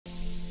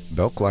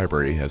Belk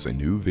Library has a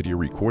new video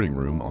recording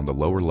room on the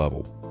lower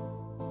level.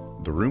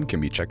 The room can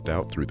be checked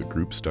out through the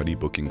group study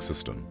booking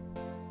system.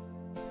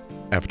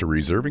 After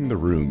reserving the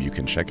room, you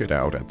can check it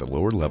out at the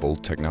lower level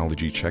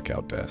technology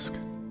checkout desk.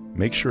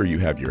 Make sure you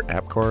have your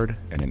app card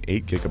and an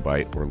 8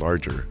 GB or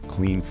larger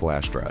clean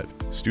flash drive.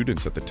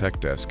 Students at the tech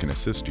desk can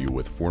assist you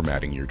with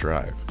formatting your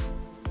drive.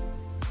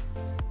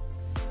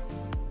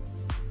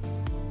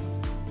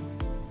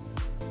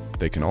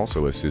 They can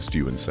also assist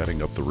you in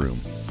setting up the room.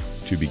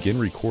 To begin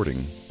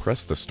recording,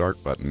 press the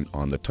Start button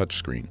on the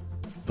touchscreen.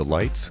 The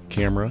lights,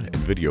 camera, and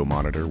video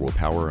monitor will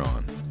power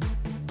on.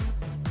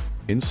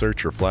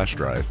 Insert your flash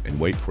drive and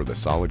wait for the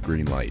solid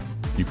green light.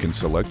 You can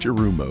select your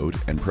room mode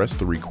and press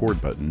the Record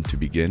button to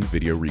begin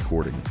video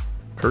recording.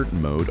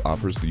 Curtain mode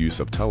offers the use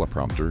of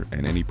teleprompter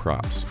and any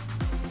props.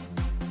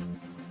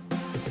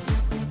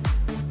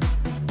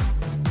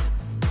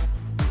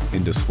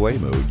 In display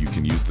mode, you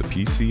can use the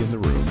PC in the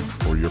room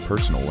or your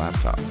personal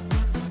laptop.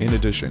 In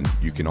addition,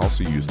 you can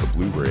also use the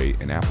Blu-ray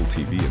and Apple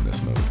TV in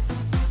this mode.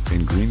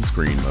 In green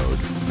screen mode,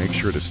 make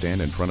sure to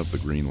stand in front of the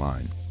green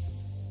line.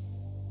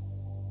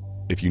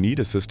 If you need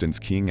assistance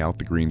keying out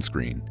the green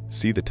screen,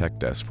 see the tech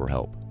desk for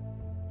help.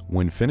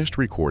 When finished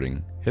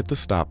recording, hit the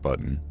Stop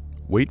button,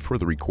 wait for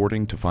the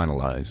recording to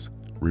finalize,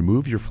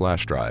 remove your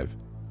flash drive,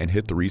 and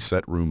hit the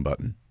Reset Room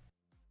button.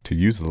 To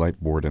use the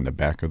light board in the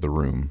back of the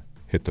room,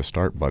 hit the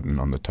Start button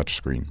on the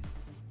touchscreen.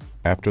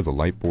 After the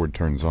light board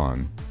turns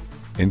on,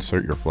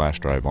 insert your flash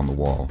drive on the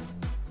wall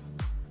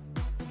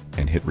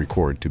and hit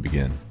Record to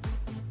begin.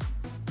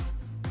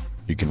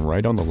 You can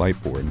write on the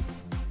light board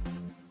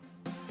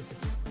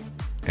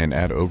and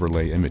add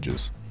overlay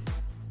images.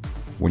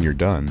 When you're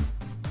done,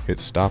 hit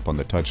Stop on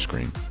the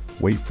touchscreen.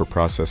 Wait for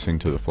processing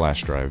to the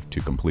flash drive to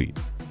complete.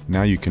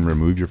 Now you can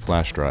remove your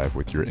flash drive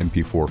with your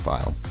MP4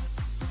 file.